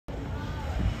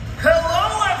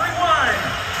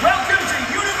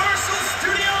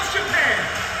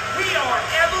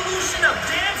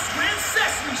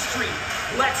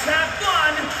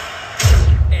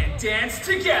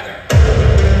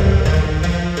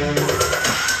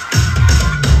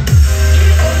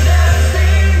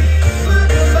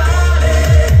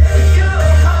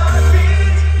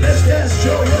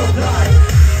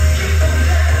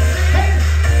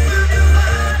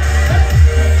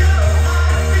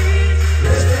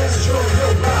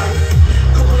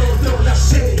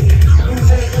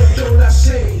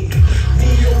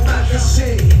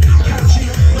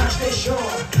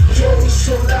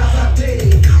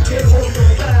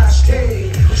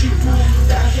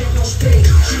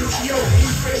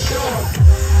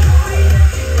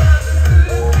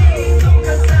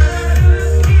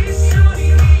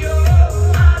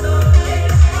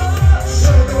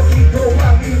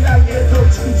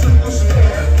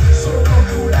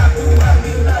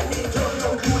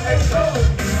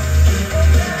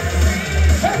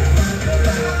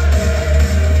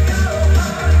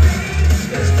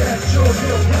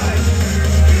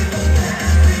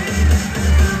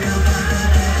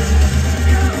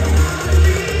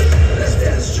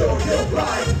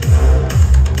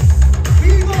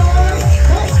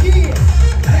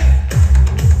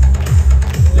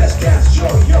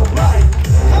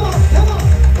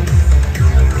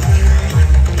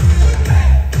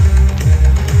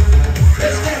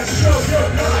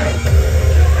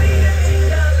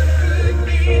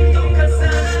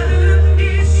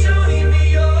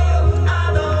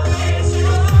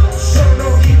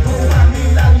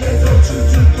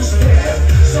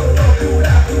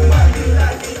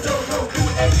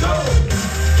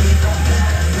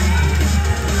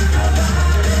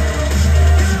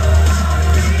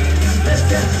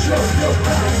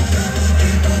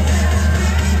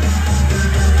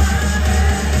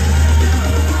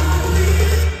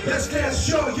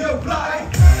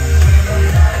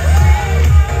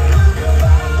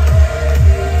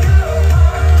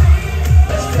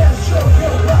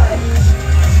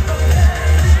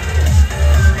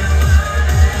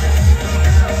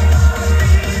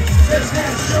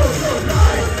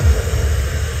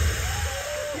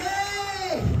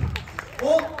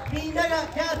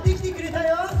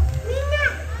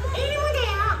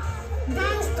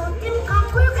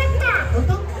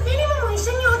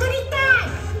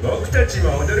ち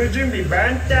も踊る準備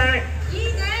万端。いい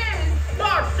ね。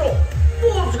バッと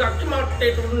ポーズが決まって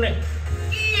るね。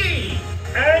いい。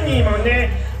アニーもね。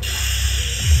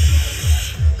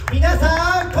皆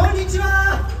さんこんにち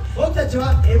は。僕たち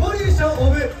はエボリューション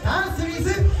オブダンスウィ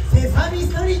ズセサミ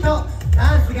ストリート。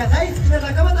ダンスが大好きな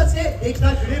仲間たちででき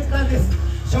たグループなんです。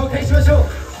紹介しましょう。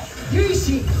ゆい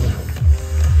し、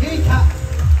ゆいか、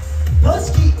と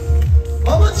しき、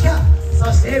ももちか、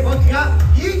そして僕が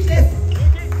ゆうきです。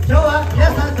今日は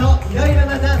皆さんといろいろ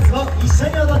なダンスを一緒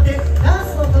に踊ってダン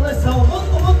スの楽しさをもっ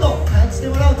ともっと感じて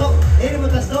もらおうとエルモ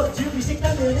たちと準備してき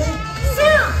たんだよね。そ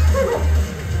う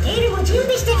エルも準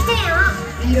備してきたよ。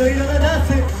いろいろなダン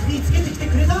ス見つけてきて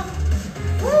くれた？も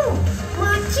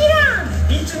ち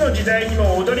ろん。いつの時代に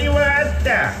も踊りはあっ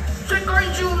た。世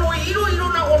界中のいろい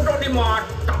ろな踊りもあっ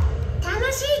た。楽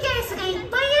しいダンスがいっ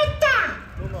ぱいあっ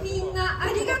た。みんな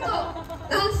ありがとう。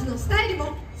ダンスのスタイル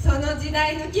もその時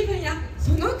代の気分やそ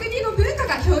の国の文化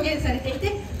が表現されていて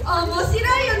面白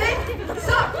いよね。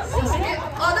さあ早速踊っ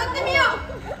てみよ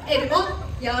う。エルも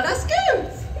よろしく。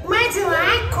まずは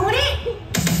これ。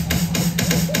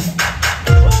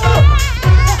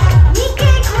2回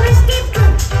このステップを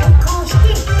こうして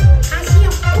足を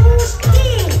こうして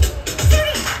それ。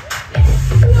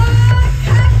うわー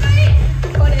かっこい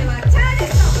い。これはチャーレッ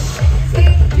ト。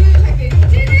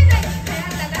1920年代に流行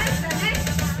ったダンスだね。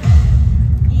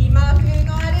今風の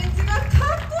アレンジがかっ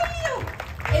こ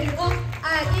いいよ。エルもあ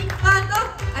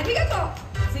りがとう。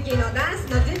次のダンス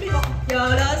の準備もよ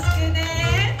ろしくね。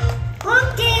オッ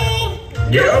ケ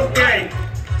ー。了解。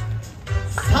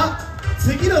さあ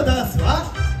次のダンス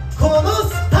はこの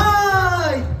スタ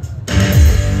イル。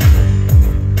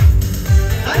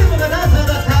誰もがダンサー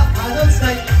だったあの時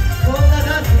代、こんな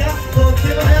ダンスがとって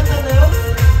も流行ったんだよ。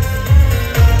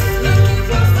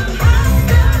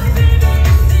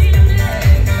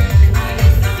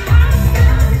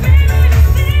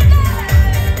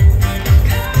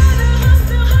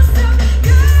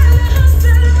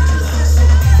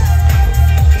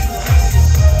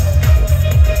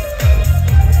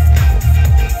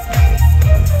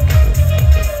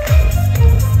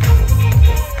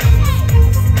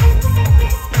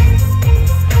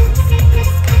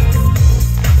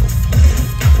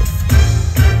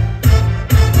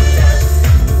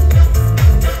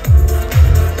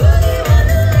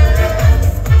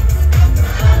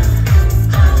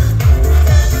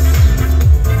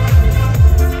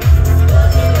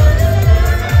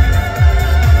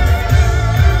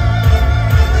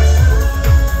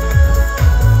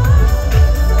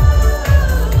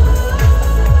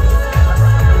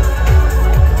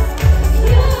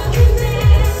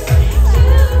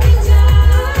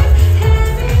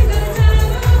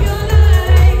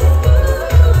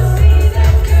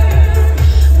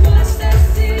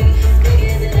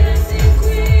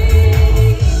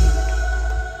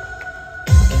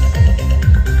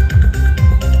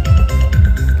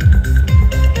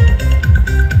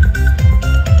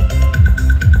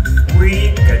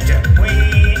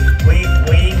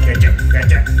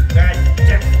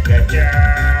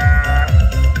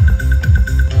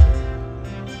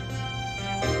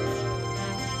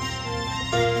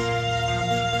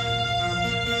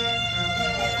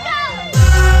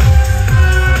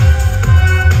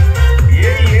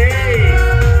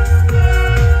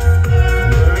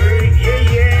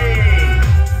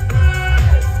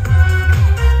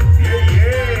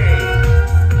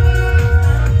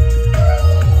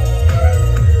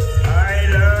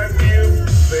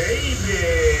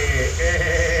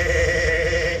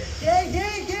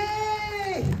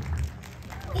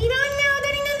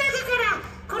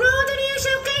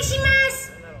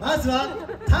まずは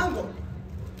タンゴ。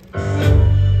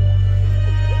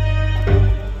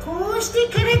こうして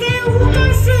体を動か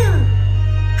す。は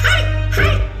いは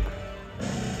い。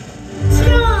ス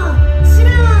ロースロ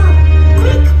ー、クイ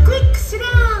ッククイックスロー。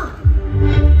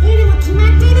エルも決まっ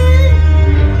てる。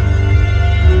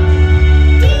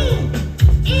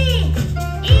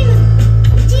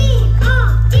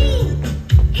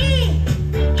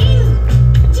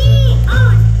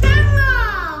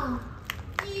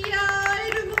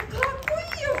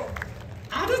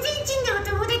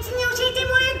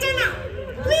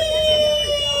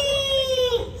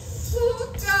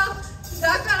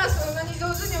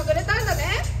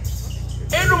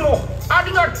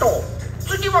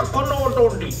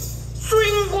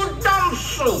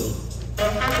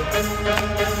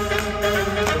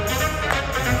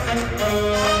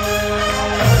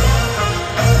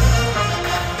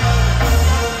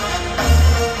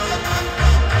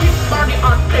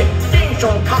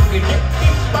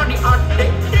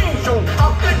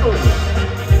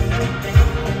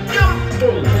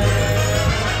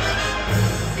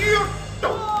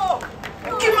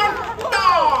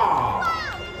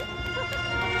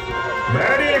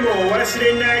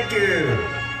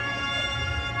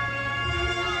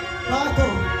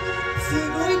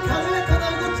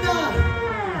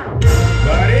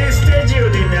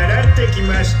き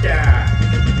ました。ア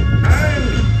ン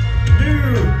ドゥ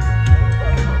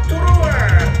トロワ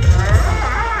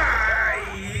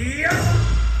ー。いや、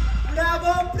ブラボ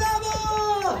ーブラボ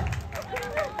ー。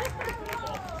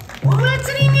お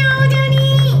祭りの踊り。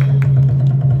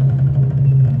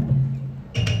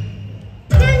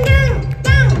ダンダンダ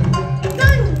ンダ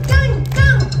ンダンダ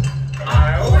ン。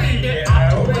仰いで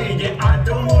仰いで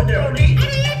後戻り。あ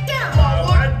りがとう。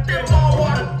回って回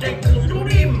ってくる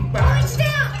りんぱ。もう一度。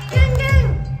ダンダ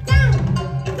ンダン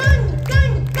ダンダ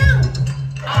ンダン。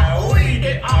仰いで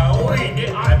仰いで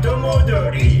後戻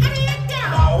り。ありがと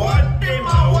う。回って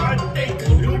回ってく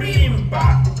るりんぱ。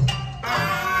あ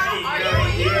いよ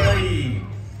いよ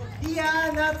い。いや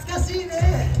ー、懐かしいね。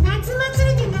夏祭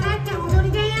りで習った踊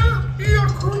りだよ。いや、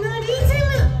このリズ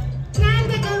ム、なん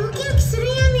だかウキウキする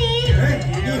よね。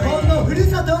日本のふる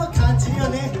さとを感じるよ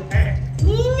ね。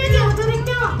みんなで踊る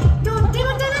ととっても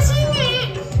楽しいね。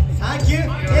サンキュー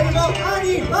エルボーアニ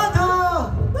ーバト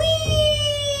ウィー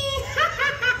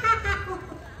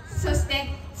そして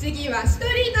次はスト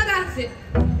リートダンス。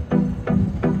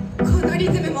このリ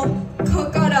ズムも心を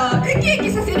ウキウ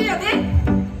キさせるよね。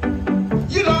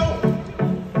You know.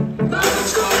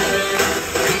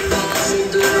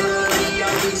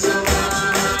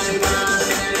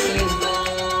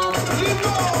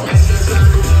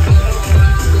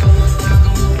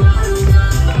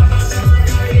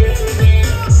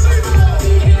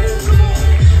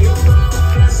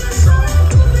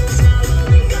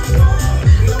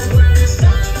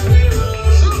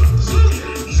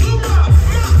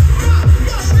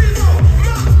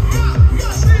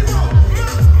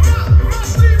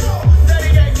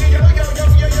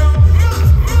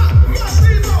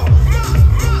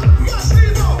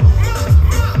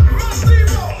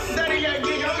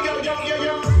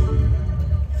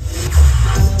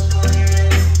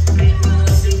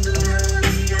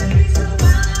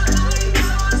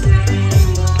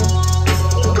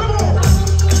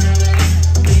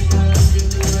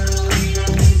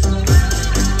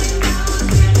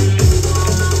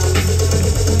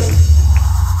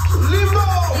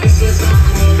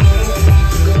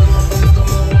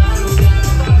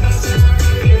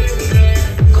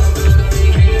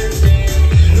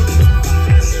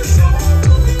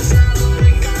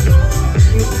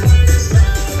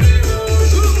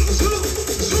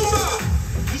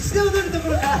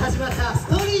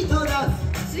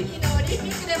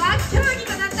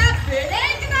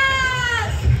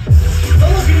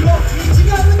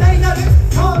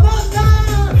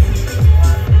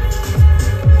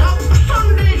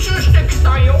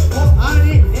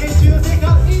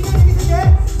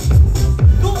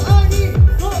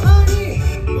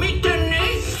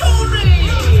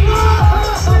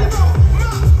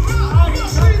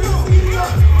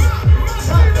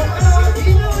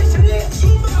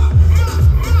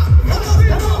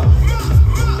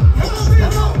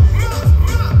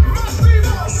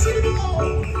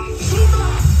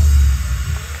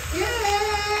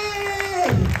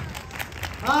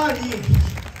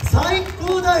最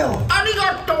高だよ。あり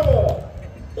がと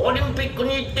う。オリンピック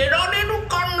に出られる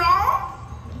かな。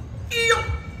いいよ。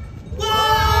わ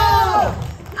アー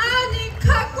ニー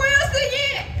かっこよす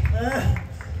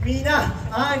ぎ。みんな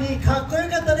アーニーかっこよ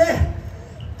かったね。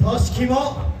としきも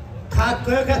かっ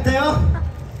こよかったよ。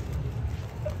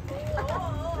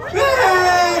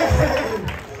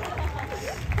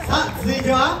さあ続い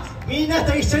てはみんな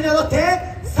と一緒に踊って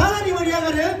さらに盛り上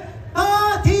がるパ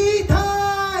ーティータ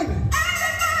イム。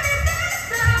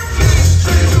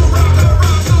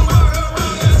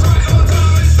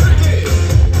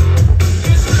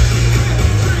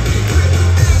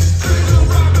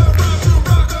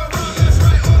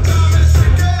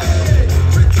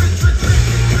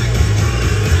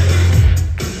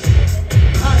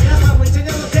皆さんも一緒に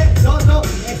踊ってどうぞ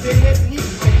SNS に上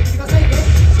げてくださいね。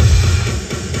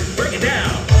Break it down.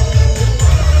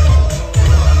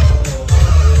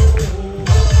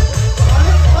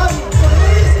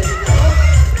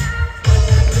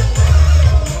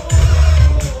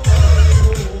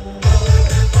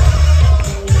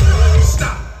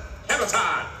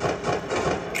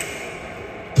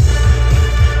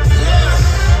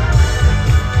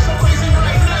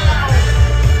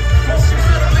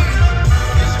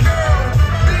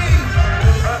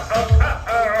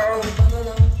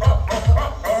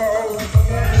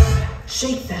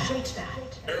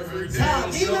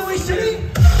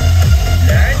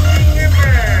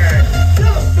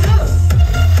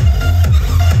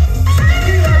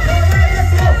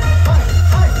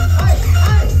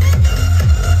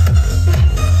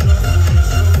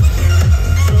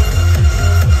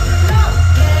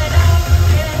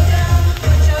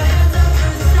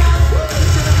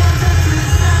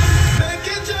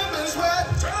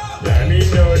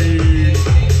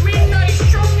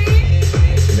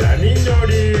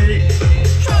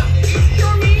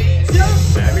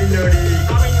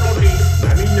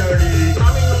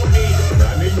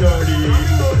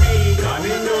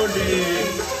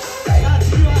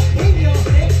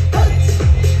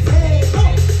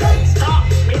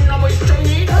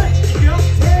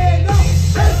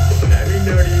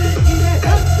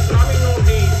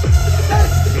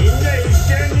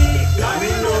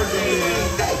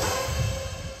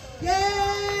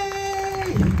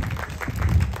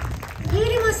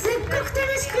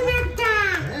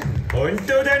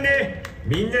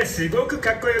 く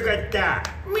かっこよかった。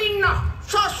みんな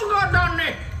さすがだ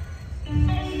ね。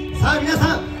さあ皆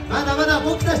さん、まだまだ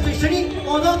僕たちと一緒に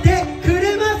踊ってく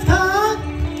れますか？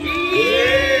イ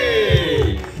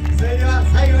エーイ。それでは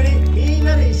最後にみん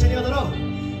なで一緒に踊ろう。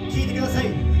聴いてください。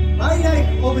My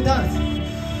Life of Dance。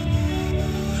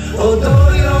踊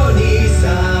るように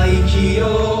さ生き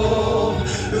よ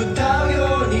う、歌う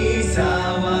ようにさ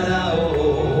笑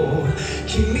おう、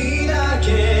君だ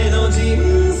けの人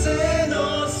生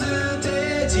のステ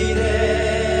ージで。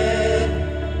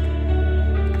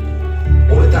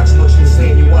俺たちの人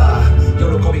生には喜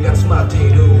びが詰まって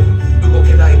いる。動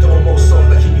けないと思うそん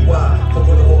な日には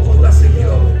心を躍らせ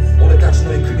よう。俺たち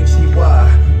の行く道には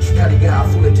光が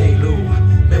溢れている。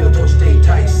目を閉じてい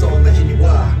たいそんな日に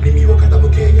は耳を傾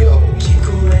けよう。聞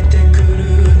こえてく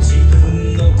る自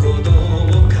分の鼓動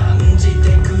を感じ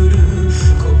てくる。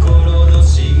心の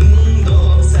振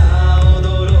動さあ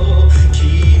踊ろう。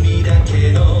君だ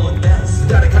けのダンス。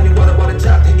誰かに笑われち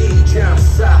ゃっていいじゃん。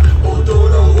さあ踊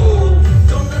ろう。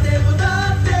どんなでも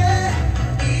だって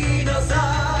いいの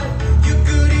さ。ゆっ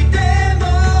くりでも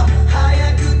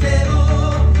早くても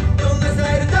どんなス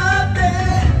タイルだっ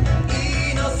て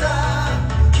いいのさ。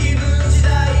気分次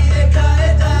第で変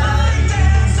えたい。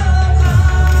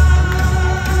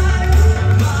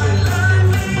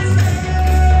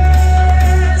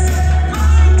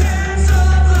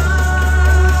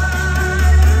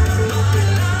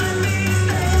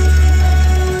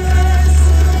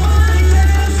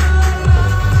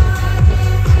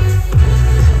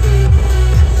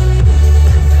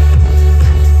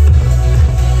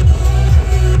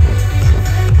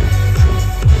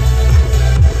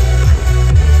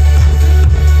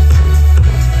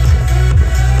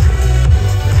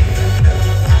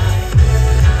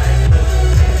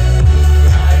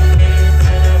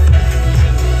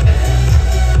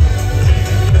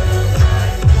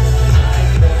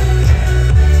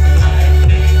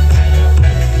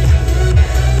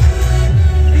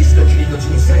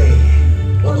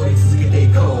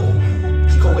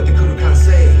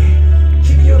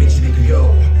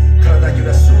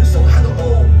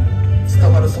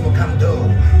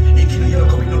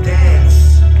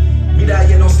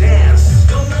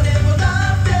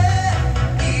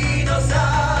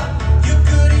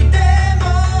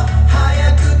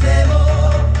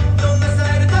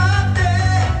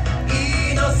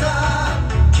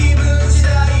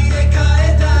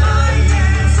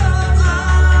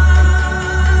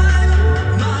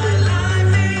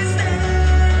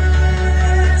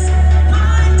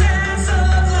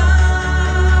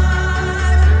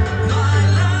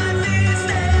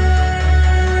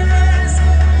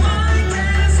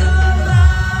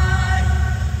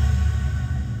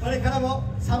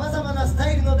さまざまなス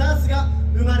タイルのダンスが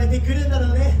生まれてくるんだ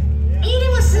ろうね。で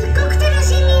もすっごく楽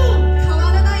しみ。変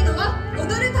わらないのは踊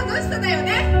る楽しさだよ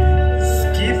ね。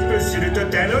スキップすると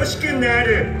楽しくな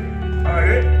る。あ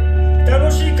れ、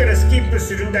楽しいからスキップ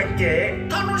するんだっけ？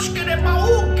楽しければ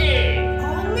OK。こ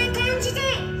んな感じで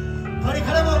これ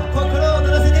からも心